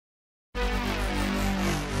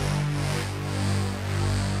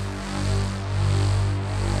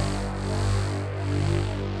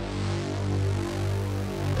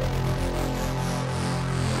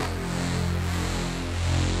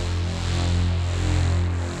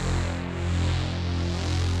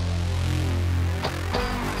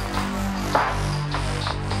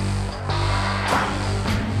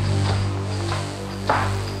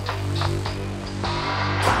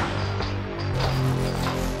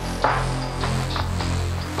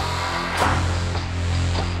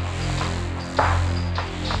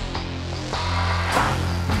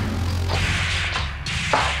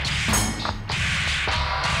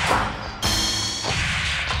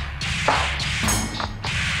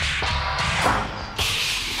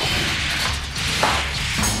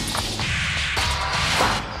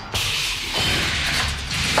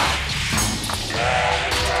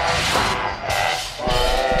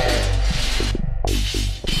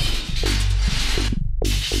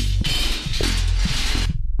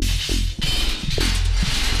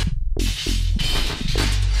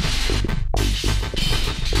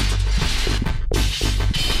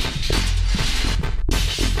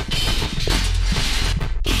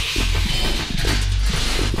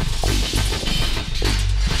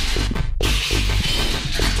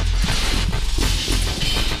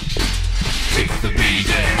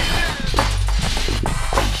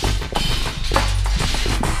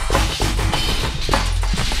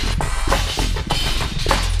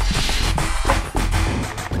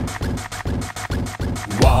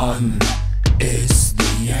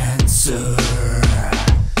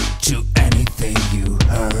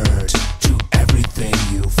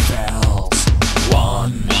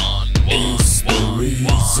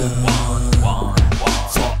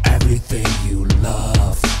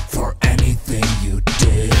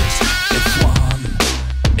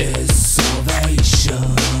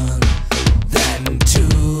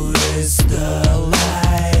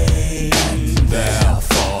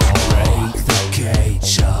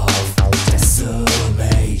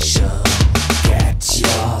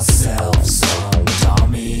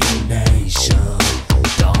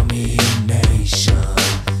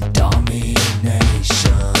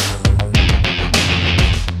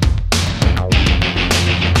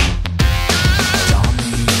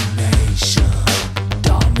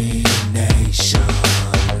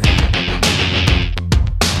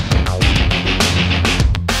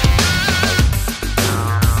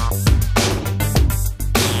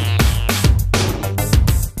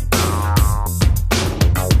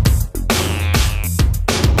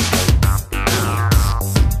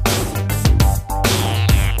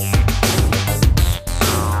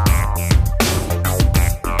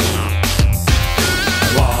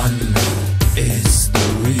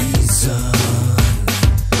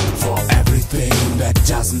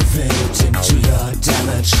Leave it into your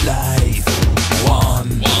damaged life.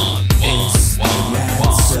 One is the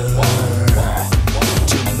answer.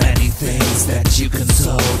 Too many things that you can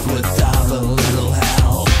solve without a little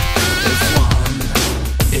help. If one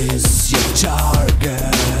is your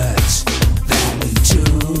target, then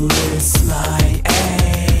two is my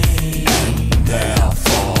aim.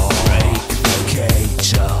 Therefore, break the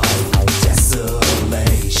cage of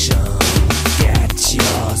desolation. Get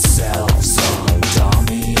yourself some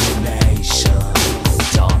domination.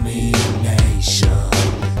 Domination.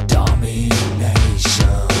 Domination.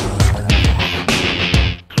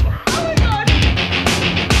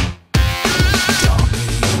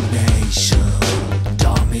 Domination.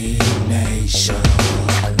 Domination.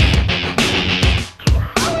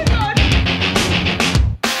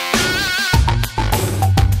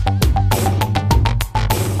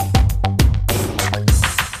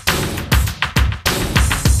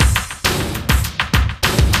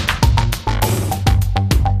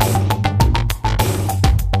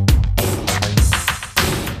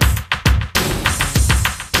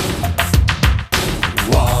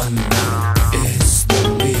 One is the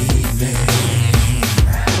meaning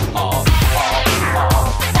of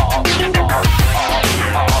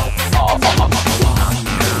one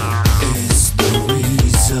is the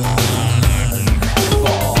reason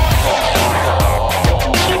for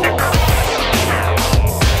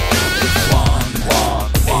one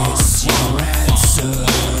is your answer,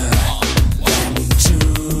 then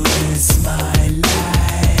two is my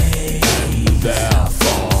life.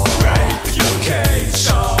 Therefore, break your cage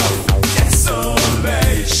of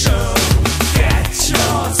desolation. Get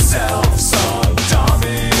yourself some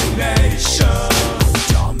domination.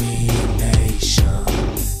 Domination.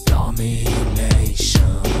 Domination.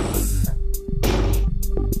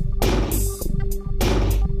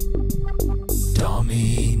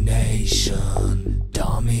 Domination.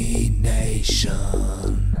 Domination.